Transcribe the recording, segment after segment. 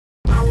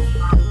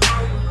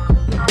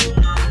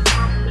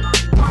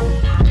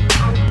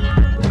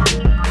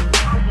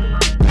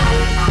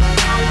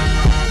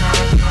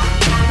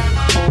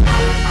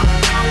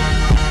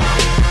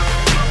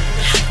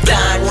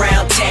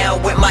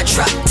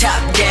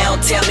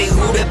tell me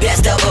who the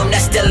best of them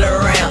that's still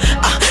around.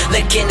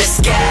 Look in the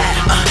sky.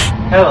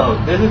 Hello,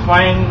 this is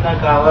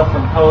Ngala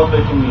from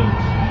Pelevision News,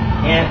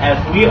 and as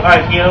we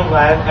are here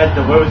live at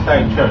the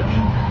Riverside Church,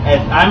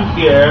 as I'm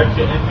here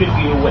to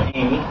interview with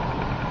Amy.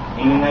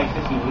 Amy, nice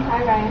to see you.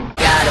 Hi, Ryan.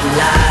 Got them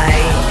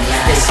live,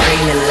 they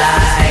screaming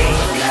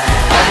live.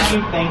 How do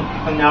you think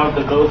for now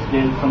the girls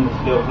did from the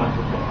scale of 1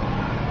 to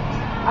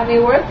 10? On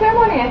the award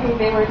ceremony, I think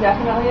they were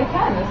definitely a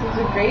 10. This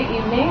was a great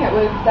evening. It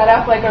was set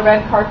up like a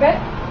red carpet,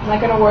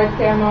 like an award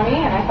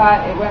ceremony, and I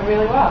thought it went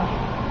really well.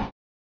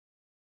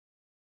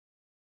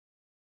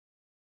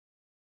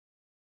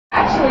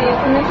 Actually,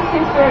 it's an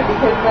interesting story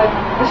because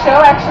the show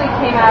actually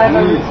came out of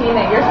a routine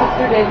that your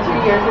sister did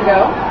 2 years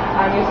ago.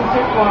 Your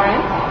sister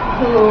Florence,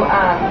 who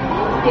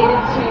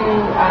skated to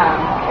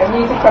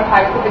music from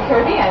Pirates of the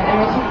Caribbean.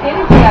 And when she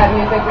skated to that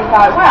music, we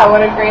thought, wow, what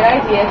a great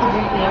idea to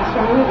do themes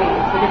from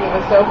movies because it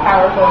was so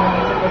powerful and the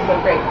music was so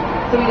great.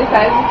 So we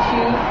decided to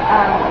choose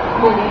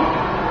movies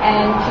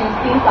and choose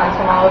theme songs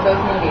from all of those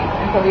movies.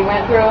 And so we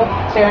went through,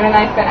 Sharon and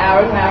I spent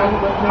hours and hours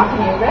listening to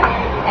music,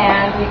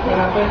 and we came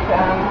up with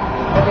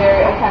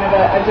a kind of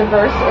a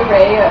diverse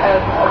array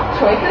of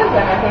choices,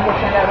 and I think it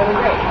turned out really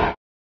great.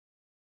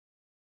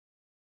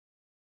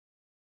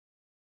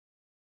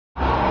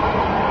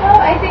 Well,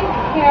 I think,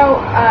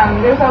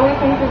 there's always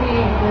going to be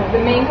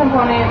the main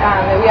component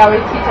that we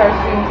always teach our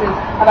students is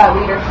about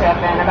leadership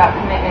and about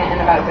commitment and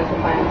about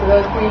discipline. So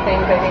those 3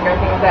 things I think are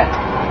things that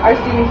our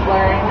students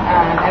learn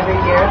every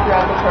year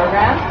throughout the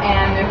program,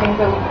 and they're things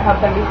that help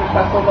them be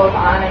successful both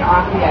on and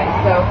off the ice.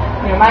 So,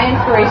 my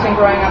inspiration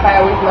growing up, I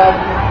always loved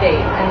to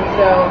skate, and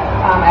so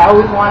I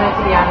always wanted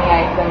to be on the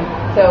ice, and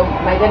so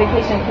my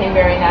dedication came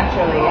very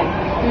naturally. And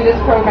through this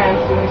program,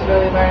 students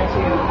really learn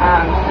to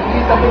do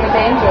something that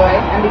they enjoy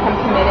and become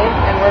committed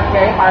and work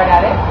very hard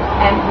at it.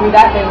 And through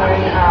that, they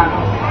learn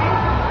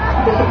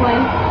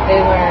discipline,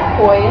 they learn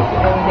poise,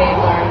 and they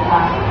learn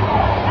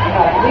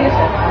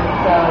leadership. And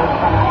so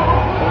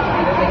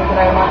basically the things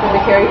that I want them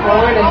to carry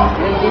forward and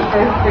do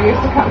for years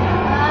to come.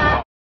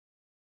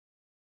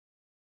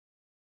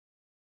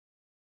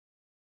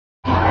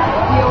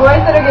 The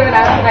awards that are given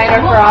out tonight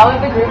are for all of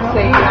the groups.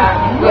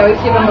 We always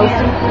give a Most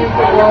Improved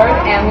Award,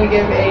 and we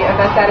give a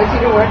Best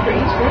Attitude Award for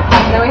each group.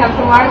 And then we have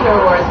some larger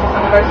awards for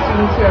some of our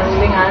students who are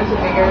moving on to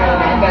bigger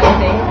and better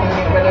things,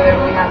 whether they're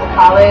moving on to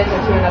college or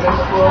to another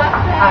school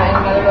in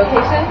another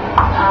location.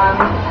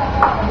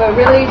 But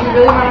really, we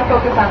really want to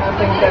focus on those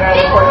things that are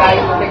the core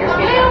values of figure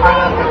skating in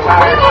Harlem, which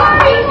are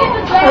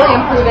really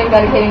improving,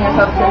 dedicating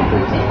yourself to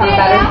improve, to become a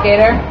better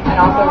skater, and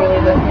also really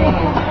listening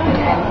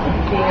and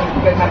being a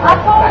good member of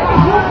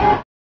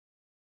society.